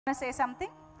Say something?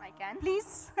 I can.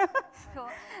 Please. So,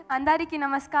 Andariki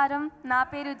Namaskaram. Na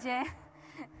peru Jay.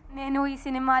 Nenu ee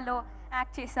cinema lo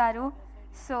act chesaru.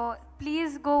 So,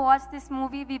 please go watch this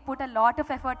movie. We put a lot of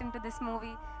effort into this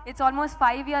movie. It's almost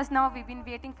 5 years now. We've been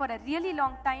waiting for a really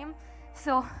long time.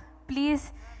 So, please,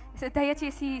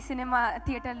 దయచేసి ఈ cinema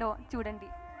థియేటర్లో చూడండి.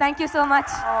 Thank you so much.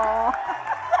 Oh.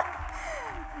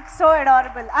 So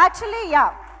adorable. Actually, yeah.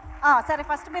 Sorry,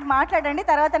 first మీరు మాట్లాడండి,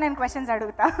 తర్వాత నేను questions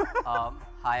అడుగుతా.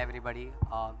 Hi everybody,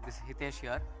 this is Hitesh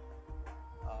here.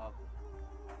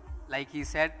 Like he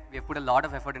said, we have put a lot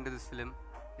of effort into this film.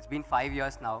 It's been 5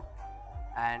 years now,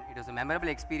 and it was a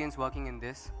memorable experience working in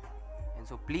this. And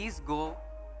so please go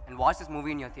and watch this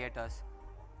movie in your theaters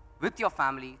with your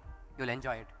family. You'll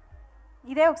enjoy it.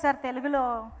 ఇదే ఒకసారి తెలుగులో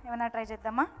ఏమైనా try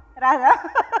చేద్దామా? రాదా?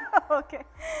 Okay.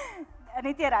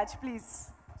 నిత్యరాజ్, please.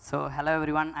 So hello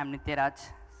everyone, I'm Nityaraj.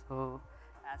 So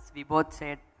as we both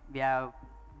said, we have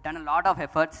done a lot of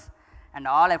efforts, and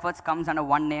all efforts comes under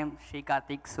one name, Sri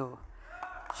Karthik. So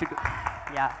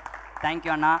yeah, thank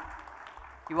you Anna.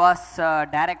 He was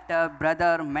director,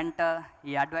 brother, mentor.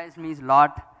 He advised me a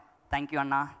lot. Thank you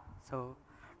Anna. So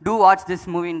do watch this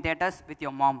movie in theaters with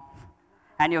your mom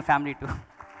and your family too.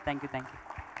 Thank you.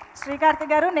 శ్రీకార్తిక్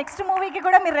గారు, next మూవీకి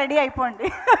కూడా మీరు ready అయిపోండి.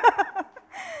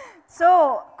 So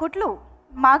కుట్లు,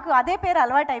 మాకు అదే పేరు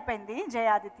అలవాటు అయిపోయింది, జయ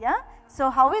Aditya. So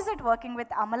how is it working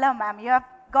with Amala ma'am? You have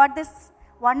got this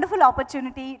wonderful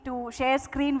opportunity to share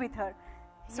screen with her.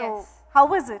 So how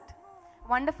is it?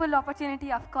 Wonderful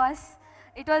opportunity, of course.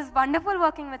 It was wonderful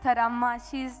working with her, Amma.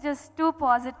 She's just too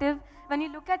positive. When you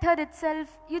look at her itself,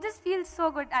 you just feel so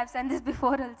good. I've said this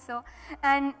before also.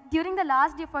 And during the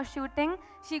last day for shooting,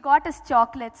 she got us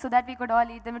chocolates so that we could all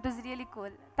eat them. It was really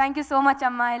cool. Thank you so much,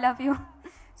 Amma. I love you.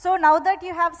 So now that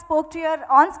you have spoke to your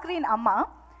on-screen Amma,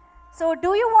 so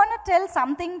do you want to tell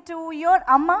something to your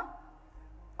Amma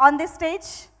on this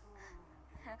stage?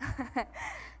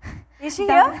 Is she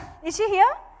here? Is she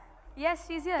here? Yes,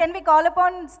 she's here. Can we call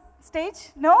upon stage?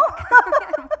 No?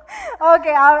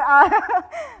 Okay.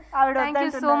 I would Thank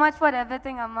you so much for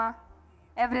everything, Amma.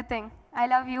 Everything. I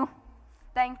love you.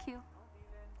 Thank you.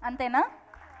 అంతేనా?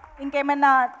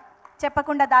 ఇంకేమైనా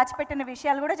చెప్పకుండా దాచిపెట్టిన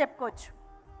విషయాలు కూడా చెప్పుకోవచ్చు.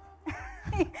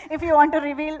 If you want to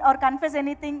reveal or confess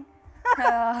anything.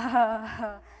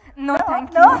 No, thank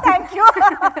you. No, thank you.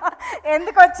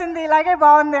 ఎందుకు వచ్చింది ఇలాగే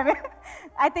బాగుందని.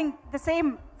 I think the same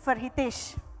for Hitesh.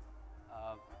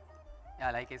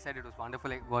 Yeah, like I said, it was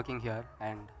wonderful working here,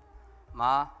 and Ma,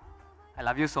 I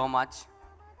love you so much.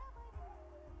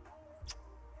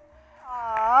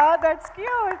 That's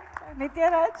cute.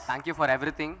 Nityaraj. Thank you for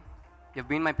everything. You've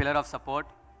been my pillar of support.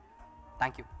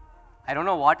 Thank you. I don't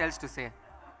know what else to say.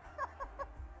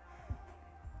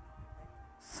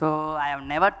 So I have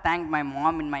never thanked my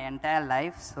mom in my entire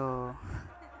life. So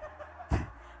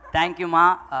thank you Ma.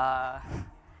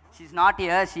 She's not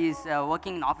here. She's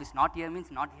working in office. Not here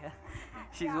means not here.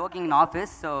 She's working in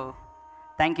office. So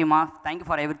thank you Ma. Thank you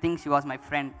for everything. She was my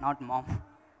friend, not mom.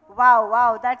 Wow,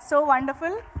 that's so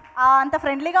wonderful. అంత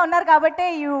ఫ్రెండ్లీగా ఉన్నారు కాబట్టి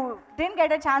you didn't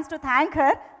get a chance to thank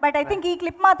her, but I think ఈ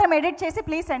clip మాత్రం edit చేసి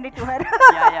please send it to her.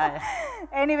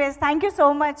 Anyways, thank you so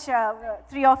much,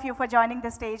 three of you, for joining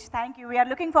the stage. Thank you. We are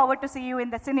looking forward to see you in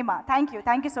the cinema.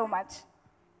 Thank you so much.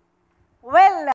 Well.